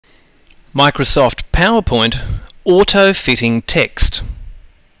Microsoft PowerPoint auto-fitting text.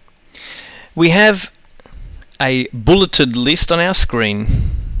 We have a bulleted list on our screen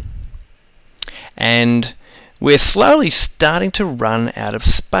and we're slowly starting to run out of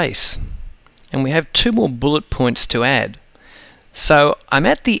space, and we have 2 more bullet points to add. So I'm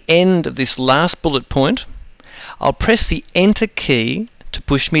at the end of this last bullet point. I'll press the Enter key to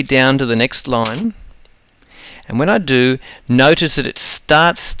push me down to the next line, and when I do, notice that it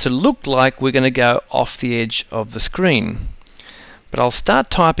starts to look like we're going to go off the edge of the screen. But I'll start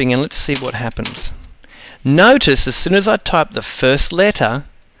typing and let's see what happens. Notice as soon as I type the first letter,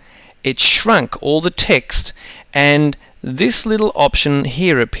 it shrunk all the text and this little option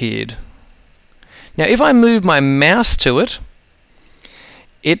here appeared. Now if I move my mouse to it,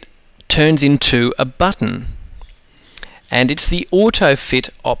 it turns into a button, and it's the AutoFit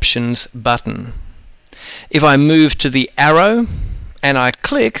Options button. If I move to the arrow and I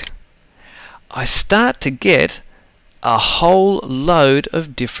click, I start to get a whole load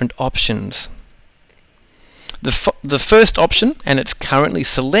of different options. The first option, and it's currently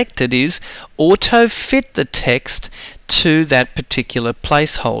selected, is auto fit the text to that particular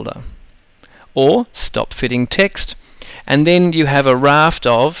placeholder, or stop fitting text, and then you have a raft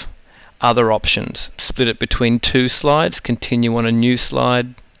of other options. Split it between 2 slides, continue on a new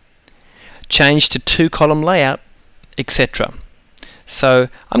slide, change to 2-column layout, etc. So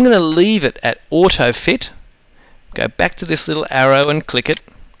I'm going to leave it at auto fit, go back to this little arrow and click it,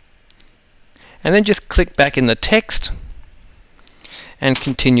 and then just click back in the text and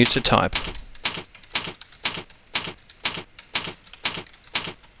continue to type.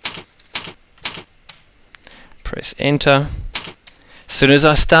 Press Enter. As soon as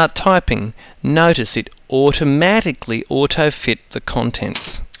I start typing, notice it automatically auto-fit the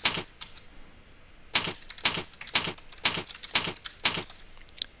contents.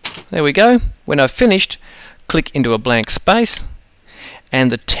 There we go. When I've finished, click into a blank space,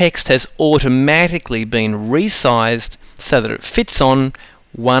 and the text has automatically been resized so that it fits on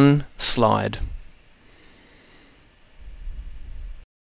one slide.